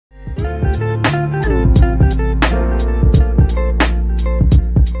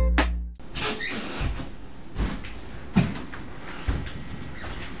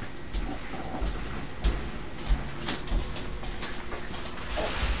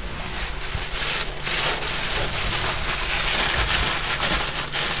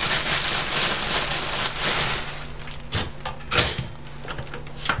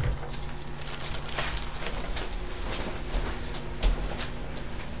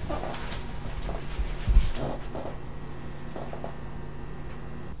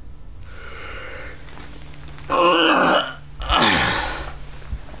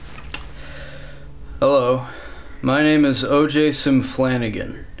My name is O.J.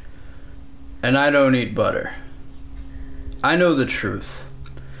 SimFlanagan, and I don't eat butter. I know the truth.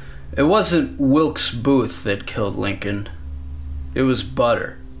 It wasn't Wilkes Booth that killed Lincoln. It was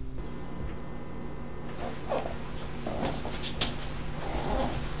butter.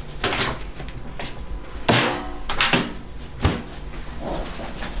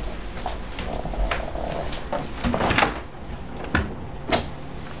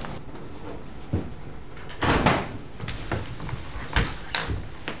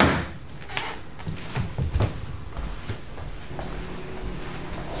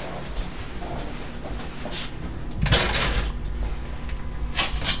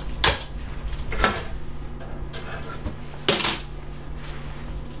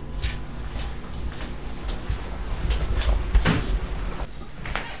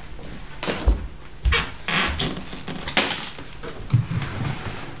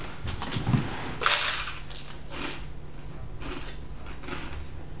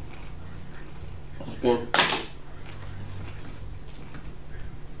 Well,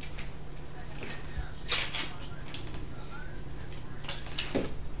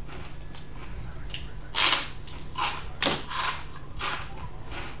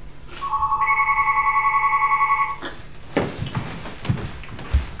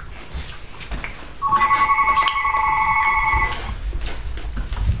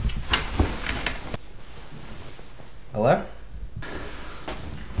 Hello?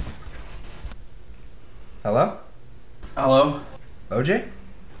 Hello? Hello? OJ?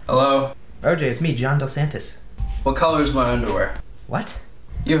 Hello? OJ, it's me, John Delsantis. What color is my underwear? What?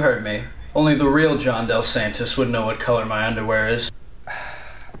 You heard me. Only the real John Delsantis would know what color my underwear is.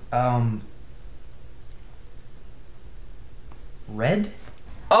 Red?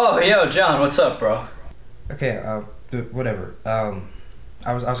 Oh, yo, John, what's up, bro? Okay, whatever.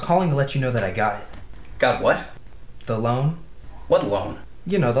 I was calling to let you know that I got it. Got what? The loan? What loan?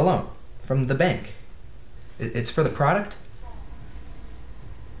 You know, the loan. From the bank. It's for the product?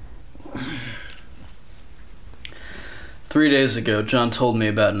 Three days ago, John told me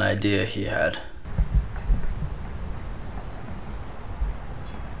about an idea he had.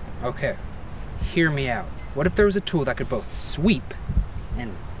 Okay, hear me out. What if there was a tool that could both sweep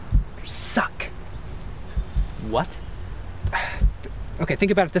and suck? what? Okay,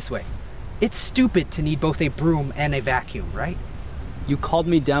 think about it this way. It's stupid to need both a broom and a vacuum, right? You called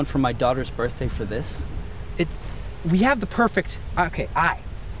me down for my daughter's birthday for this? We have the perfect, okay, I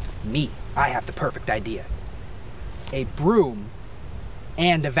have the perfect idea. A broom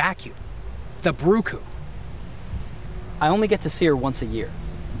and a vacuum. The Broo-Cuum. I only get to see her once a year.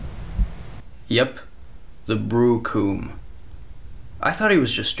 Yep, the Broo-Cuum. I thought he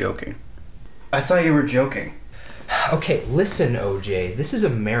was just joking. I thought you were joking. Okay, listen, OJ. This is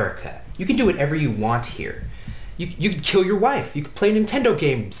America. You can do whatever you want here. You could kill your wife. You could play Nintendo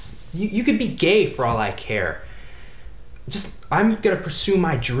games. You could be gay for all I care. I'm gonna pursue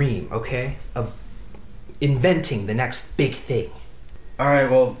my dream, okay? Of inventing the next big thing. Alright,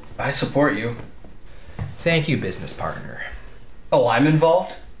 well, I support you. Thank you, business partner. Oh, I'm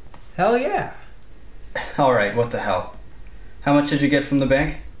involved? Hell yeah. Alright, what the hell? How much did you get from the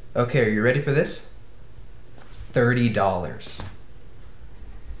bank? Okay, are you ready for this? $30.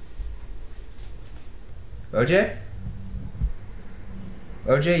 OJ?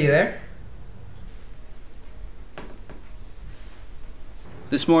 OJ, you there?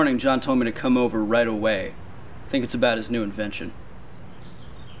 This morning, John told me to come over right away. I think it's about his new invention.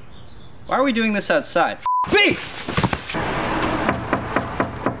 Why are we doing this outside? B!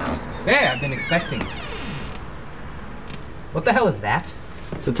 Hey, I've been expecting. What the hell is that?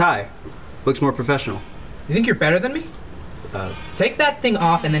 It's a tie. Looks more professional. You think you're better than me? Take that thing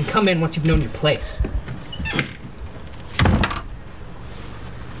off and then come in once you've known your place.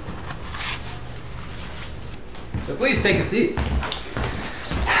 So please take a seat.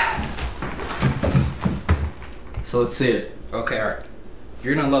 So let's see it. Okay, alright.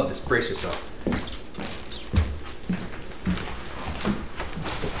 You're gonna love this. Brace yourself.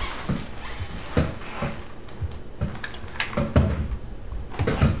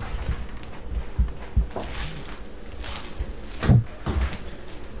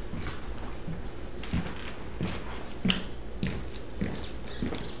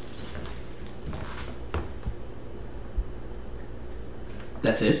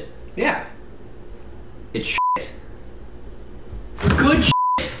 That's it? Yeah. It's shit. Good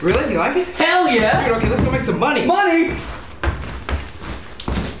shit! Really? You like it? Hell yeah! Dude, okay, let's go make some money. Money!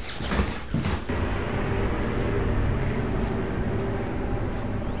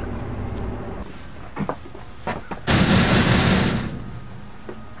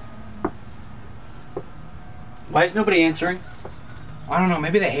 Why Why is nobody answering? I don't know,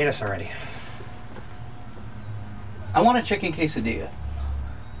 maybe they hate us already. I want a chicken quesadilla.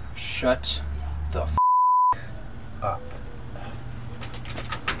 Shut the up.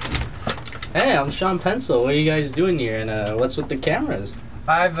 Hey, I'm Sean Penncil. What are you guys doing here? And what's with the cameras?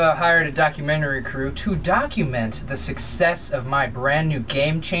 I've hired a documentary crew to document the success of my brand new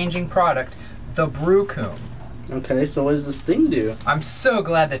game-changing product, the Broo-Cuum. Okay, so what does this thing do? I'm so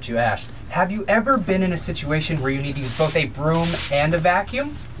glad that you asked. Have you ever been in a situation where you need to use both a broom and a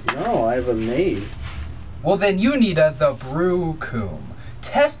vacuum? No, I have a maid. Well, then you need the Broo-Cuum.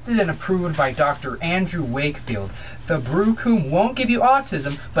 Tested and approved by Dr. Andrew Wakefield, the Broo-Cuum won't give you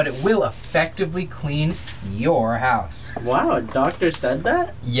autism, but it will effectively clean your house. Wow, a doctor said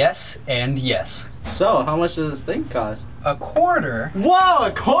that? Yes and yes. So, how much does this thing cost? A quarter? Whoa,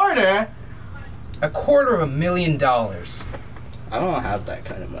 a quarter? $250,000. I don't have that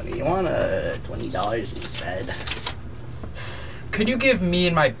kind of money. You want $20 instead? Could you give me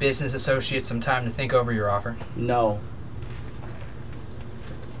and my business associates some time to think over your offer? No.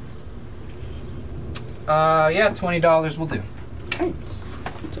 Yeah, $20 will do. Thanks.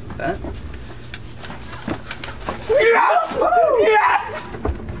 I'll take that. Yes! Yes!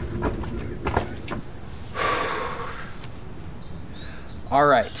 All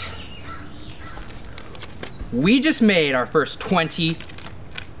right. We just made our first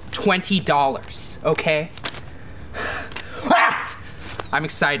 $20, okay? Ah! I'm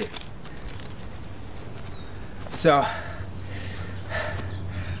excited. So,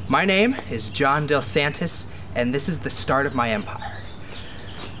 my name is John Delsantis, and this is the start of my empire.